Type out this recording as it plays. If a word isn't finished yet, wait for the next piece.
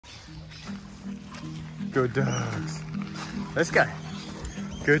Good dogs. Let's go.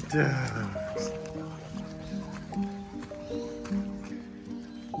 Good dogs.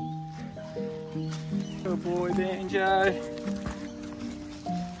 Good boy, Banjo.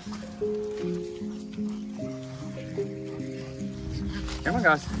 Come on,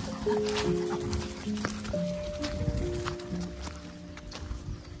 guys.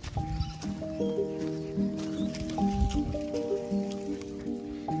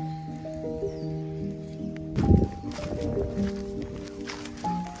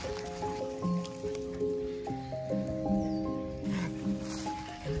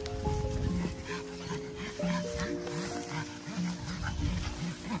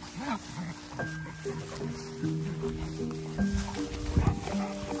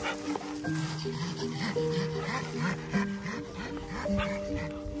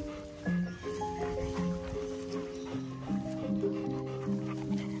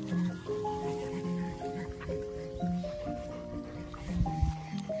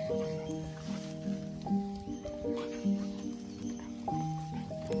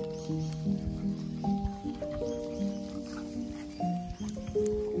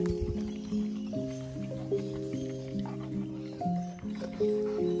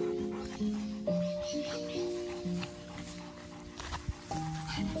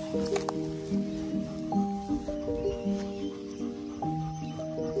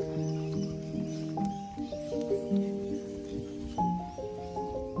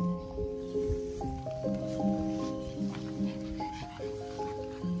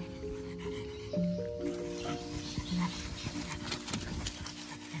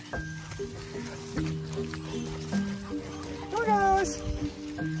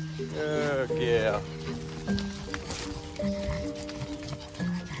 Good girl.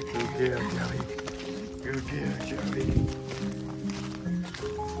 Good girl, Joey. Good girl, Joey.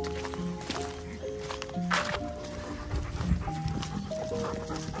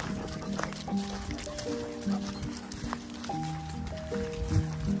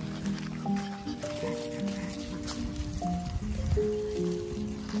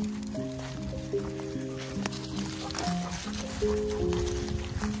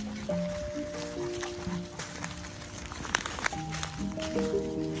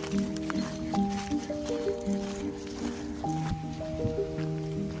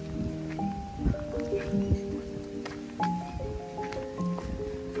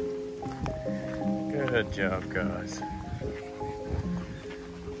 Good job, guys.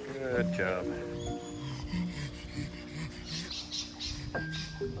 Good job.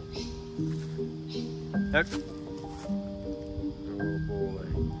 Nope. Good boy.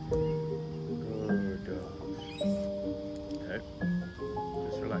 Good dog. Nope.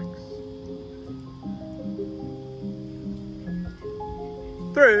 Just relax.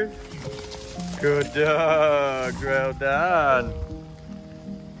 Through. Good dog. Well done.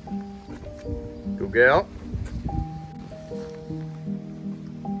 Good girl.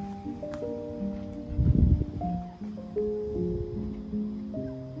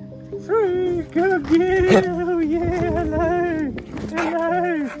 Free, good girl, yeah, hello,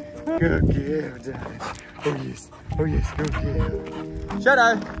 hello. Good girl, darling. Oh yes, good girl.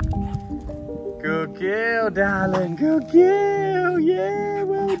 Shadow. Good girl, darling, good girl, yeah,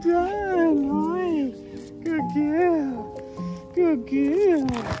 well done, hi. Good girl, good girl.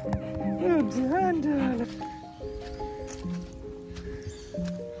 Well done, darling.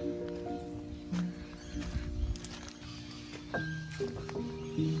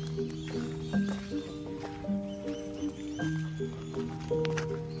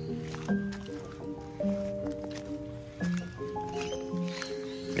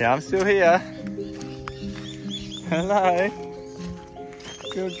 Yeah, I'm still here. Hello.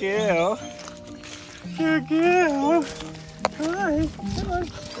 Good girl. Good girl. Hi, come on.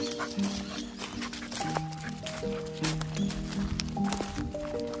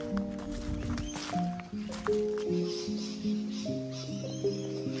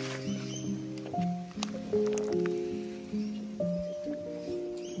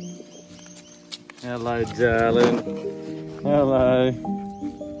 Hello, darling. Hello.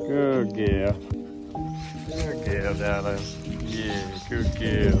 Good girl. Good girl, darling. Yeah, good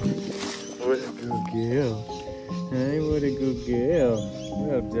girl. What a good girl. Hey, what a good girl.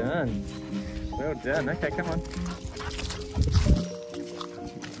 Well done. Well done. Okay, come on.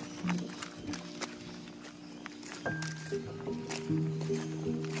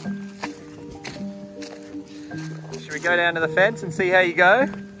 Should we go down to the fence and see how you go?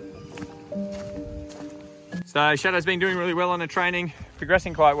 So Shadow's been doing really well on her training,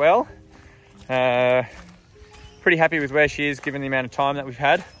 progressing quite well. Pretty happy with where she is given the amount of time that we've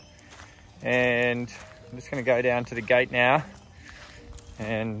had. And I'm just going to go down to the gate now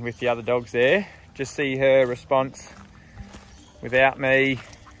and with the other dogs there, just see her response without me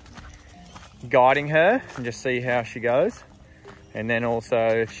guiding her and just see how she goes. And then also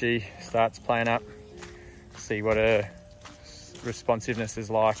if she starts playing up, see what her responsiveness is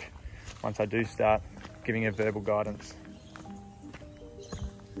like once I do start giving her verbal guidance.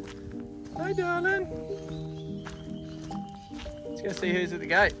 Hi darling. Let's go see who's at the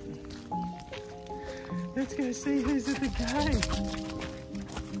gate. Let's go see who's at the gate.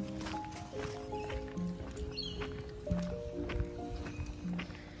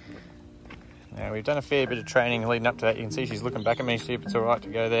 Now we've done a fair bit of training leading up to that. You can see she's looking back at me, see if it's all right to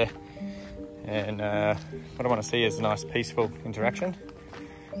go there. And what I want to see is a nice peaceful interaction.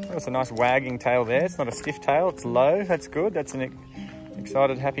 Oh, it's a nice wagging tail there. It's not a stiff tail, it's low. That's good. That's an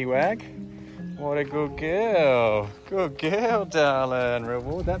excited, happy wag. What a good girl. Good girl, darling.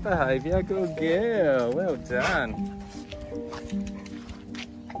 Reward that behaviour. Good girl. Well done.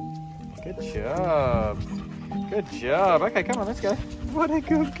 Good job. Good job. Okay, come on, let's go. What a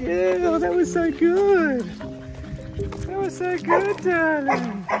good girl. That was so good. That was so good,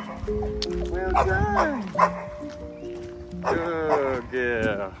 darling. Well done. Good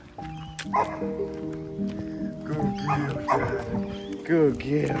girl. Good girl, darling. Good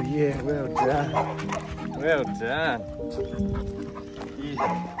girl, yeah, well done. Well done. Yeah.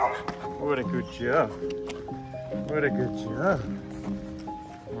 What a good job. What a good job.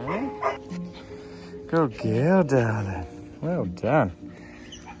 Good girl, darling. Well done.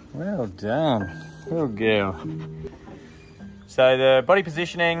 Well done. Good girl. So the body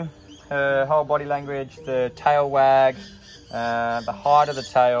positioning, her whole body language, the tail wag, the height of the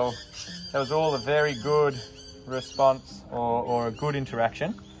tail, that was all a very good response or a good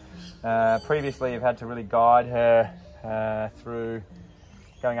interaction. Previously I've had to really guide her through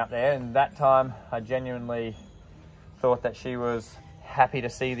going up there, and that time I genuinely thought that she was happy to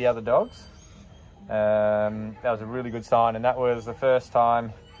see the other dogs. That was a really good sign, and that was the first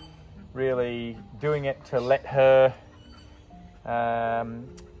time really doing it to let her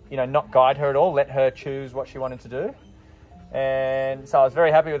you know, not guide her at all, let her choose what she wanted to do. And so I was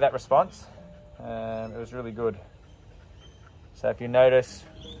very happy with that response. It was really good. So if you notice,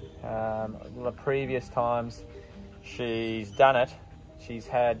 the previous times she's done it, she's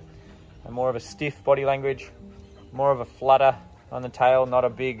had more of a stiff body language, more of a flutter on the tail, not a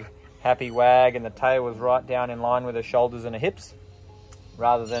big happy wag, and the tail was right down in line with her shoulders and her hips,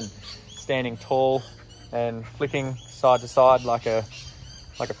 rather than standing tall and flicking side to side like a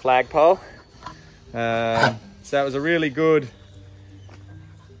flagpole. So that was a really good,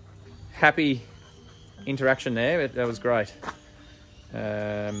 happy interaction there. That was great.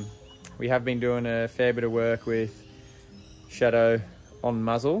 We have been doing a fair bit of work with Shadow on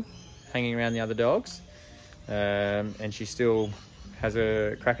muzzle, hanging around the other dogs, and she still has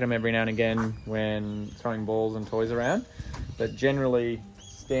a crack at them every now and again when throwing balls and toys around, but generally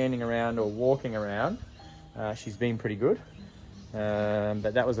standing around or walking around, she's been pretty good.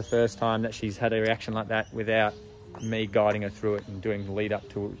 But that was the first time that she's had a reaction like that without me guiding her through it and doing the lead up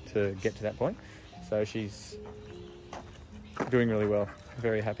to get to that point. So she's doing really well.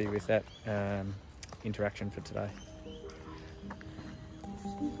 Very happy with that interaction for today.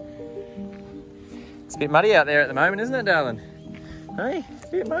 It's a bit muddy out there at the moment, isn't it, darling? Hey, it's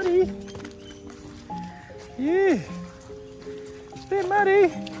a bit muddy. Yeah, it's a bit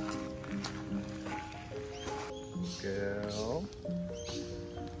muddy. Girl.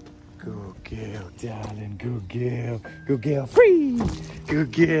 Good girl, darling. Good girl. Good girl. Free.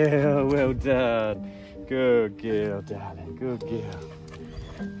 Good girl. Well done. Good girl, darling. Good girl.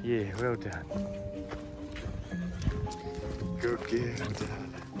 Yeah, well done. Good girl,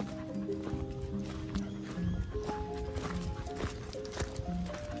 darling.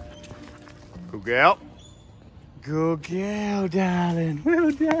 Good girl. Good girl, darling.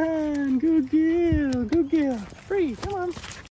 Well done. Good girl. Good girl. Free. Come on.